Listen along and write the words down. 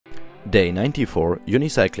Day 94,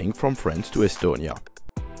 unicycling from France to Estonia.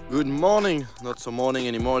 Good morning, not so morning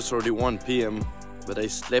anymore, it's already 1 p.m. But I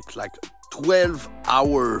slept like 12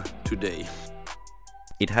 hours today.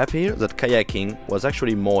 It appears that kayaking was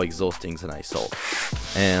actually more exhausting than I thought.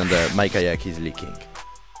 And my kayak is leaking.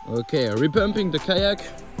 Okay, repumping the kayak.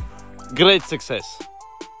 Great success.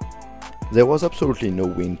 There was absolutely no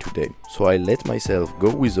wind today, so I let myself go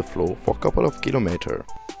with the flow for a couple of kilometers.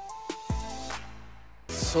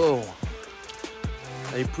 So,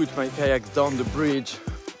 I put my kayak down the bridge.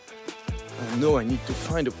 And now I need to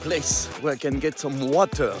find a place where I can get some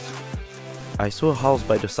water. I saw a house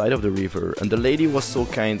by the side of the river and the lady was so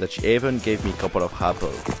kind that she even gave me a couple of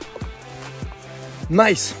apples.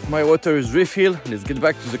 Nice! My water is refilled. Let's get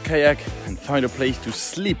back to the kayak and find a place to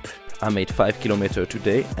sleep. I made 5 kilometers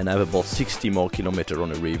today and I have about 60 more kilometers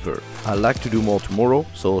on the river. I'd like to do more tomorrow,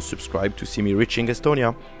 so subscribe to see me reaching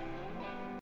Estonia.